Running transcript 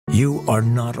You are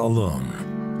not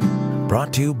alone.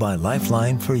 Brought to you by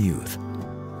LifeLine for Youth.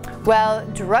 Well,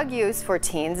 drug use for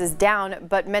teens is down,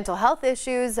 but mental health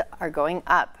issues are going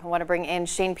up. I want to bring in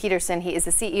Shane Peterson. He is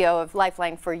the CEO of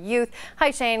LifeLine for Youth.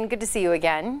 Hi, Shane. Good to see you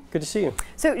again. Good to see you.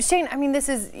 So, Shane, I mean, this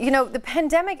is, the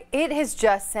pandemic, it has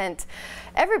just sent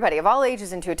everybody of all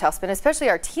ages into a tough spin, especially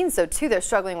our teens, though, too. They're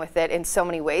struggling with it in so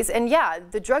many ways. And yeah,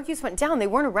 the drug use went down. They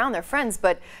weren't around their friends,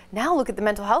 but now look at the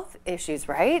mental health issues,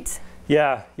 right?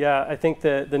 Yeah. I think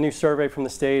the new survey from the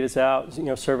state is out,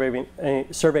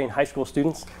 surveying high school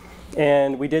students.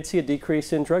 And we did see a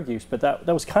decrease in drug use, but that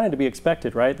was kind of to be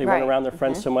expected, right? They weren't around their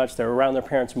friends so much, they were around their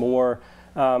parents more.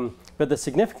 But the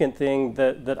significant thing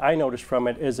that I noticed from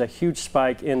it is a huge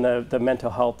spike in the mental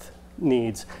health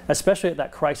needs, especially at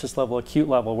that crisis level, acute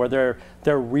level, where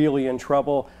they're really in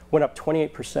trouble, went up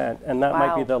 28%, and that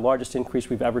might be the largest increase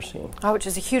we've ever seen. Oh, which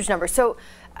is a huge number. So,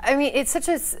 I mean, it's such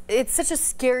a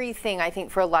scary thing, I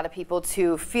think, for a lot of people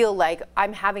to feel like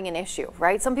I'm having an issue,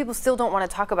 right? Some people still don't want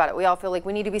to talk about it. We all feel like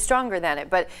we need to be stronger than it,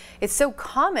 but it's so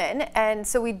common, and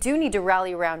so we do need to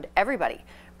rally around everybody.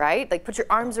 Right? Like, put your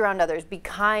arms around others, be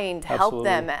kind, help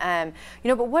them.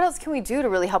 But what else can we do to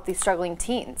really help these struggling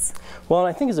teens? Well,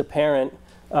 I think as a parent,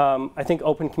 I think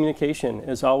open communication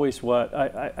is always what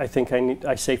I think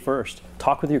I say first.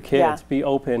 Talk with your kids, be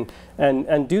open,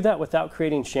 and do that without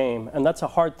creating shame. And that's a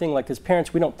hard thing. Like, as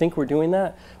parents, we don't think we're doing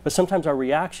that, but sometimes our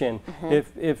reaction,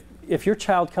 if your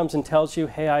child comes and tells you,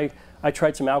 hey, I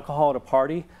tried some alcohol at a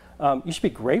party, you should be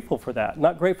grateful for that.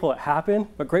 Not grateful it happened,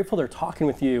 but grateful they're talking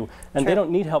with you. And they don't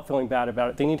need help feeling bad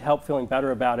about it. They need help feeling better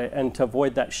about it, and to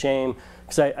avoid that shame.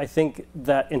 Because I think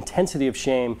that intensity of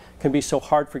shame can be so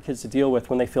hard for kids to deal with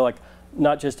when they feel like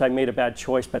not just I made a bad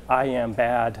choice, but I am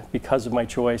bad because of my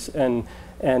choice. And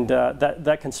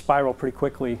that can spiral pretty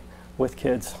quickly with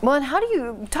kids. Well, and how do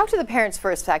you talk to the parents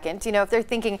for a second? If they're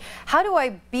thinking, how do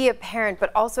I be a parent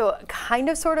but also kind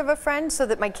of sort of a friend, so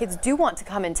that my kids do want to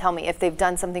come and tell me if they've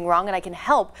done something wrong, and I can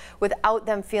help without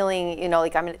them feeling,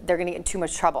 like they're going to get in too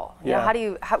much trouble.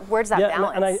 Where's that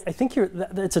balance? And I think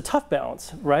it's a tough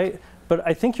balance, right? But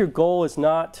I think your goal is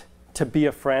not to be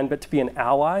a friend, but to be an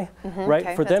ally, right?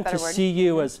 Okay, for them to see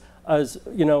you as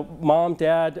mom,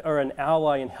 dad are an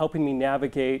ally in helping me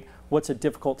navigate what's a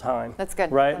difficult time. That's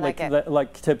good. Right? I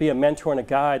like to be a mentor and a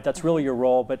guide, that's really your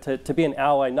role, but to be an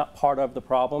ally, not part of the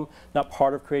problem, not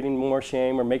part of creating more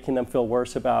shame or making them feel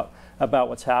worse about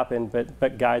what's happened,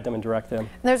 but guide them and direct them. And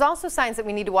there's also signs that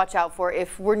we need to watch out for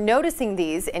if we're noticing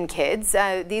these in kids.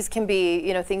 These can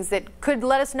be, things that could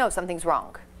let us know something's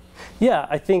wrong. Yeah,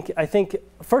 I think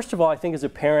first of all, I think as a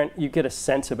parent, you get a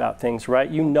sense about things, right?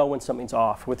 You know when something's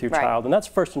off with your child, and that's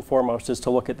first and foremost, is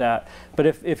to look at that. But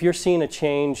if you're seeing a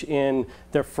change in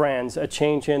their friends, a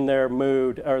change in their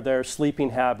mood or their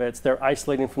sleeping habits, they're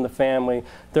isolating from the family,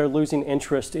 they're losing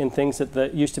interest in things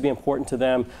that used to be important to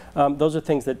them, those are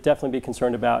things that definitely be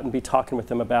concerned about and be talking with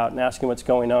them about and asking what's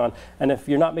going on. And if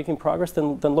you're not making progress,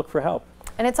 then look for help.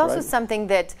 And it's also something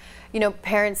that,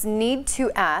 parents need to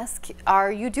ask,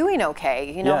 are you doing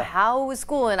okay? How was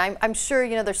school? And I'm sure,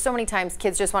 there's so many times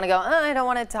kids just want to go, I don't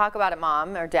want to talk about it,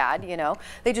 mom or dad,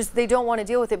 They don't want to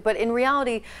deal with it. But in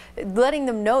reality, letting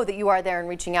them know that you are there and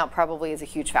reaching out probably is a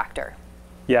huge factor.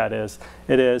 Yeah, it is.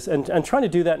 It is. And trying to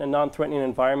do that in a non-threatening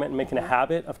environment and making a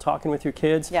habit of talking with your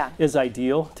kids is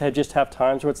ideal. To just have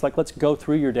times where it's like, let's go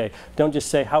through your day. Don't just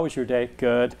say, how was your day?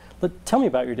 Good. Tell me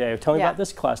about your day. Tell me about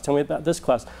this class. Tell me about this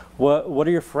class. What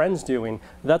are your friends doing?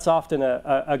 That's often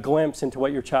a glimpse into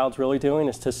what your child's really doing,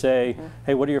 is to say,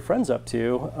 hey, what are your friends up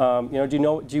to?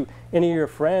 Do any of your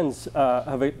friends,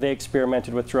 have they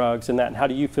experimented with drugs and that? And how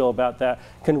do you feel about that?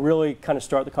 Can really kind of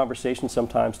start the conversation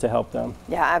sometimes to help them.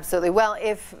 Yeah, absolutely. Well,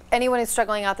 if anyone is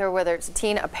struggling out there, whether it's a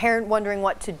teen, a parent wondering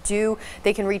what to do,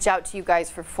 they can reach out to you guys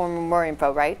for more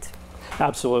info, right?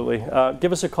 Absolutely.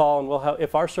 Give us a call, and we'll help.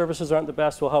 If our services aren't the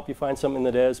best, we'll help you find something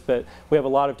that is. But we have a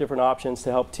lot of different options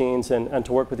to help teens and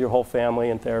to work with your whole family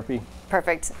in therapy.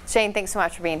 Perfect. Shane, thanks so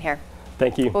much for being here.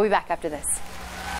 Thank you. We'll be back after this.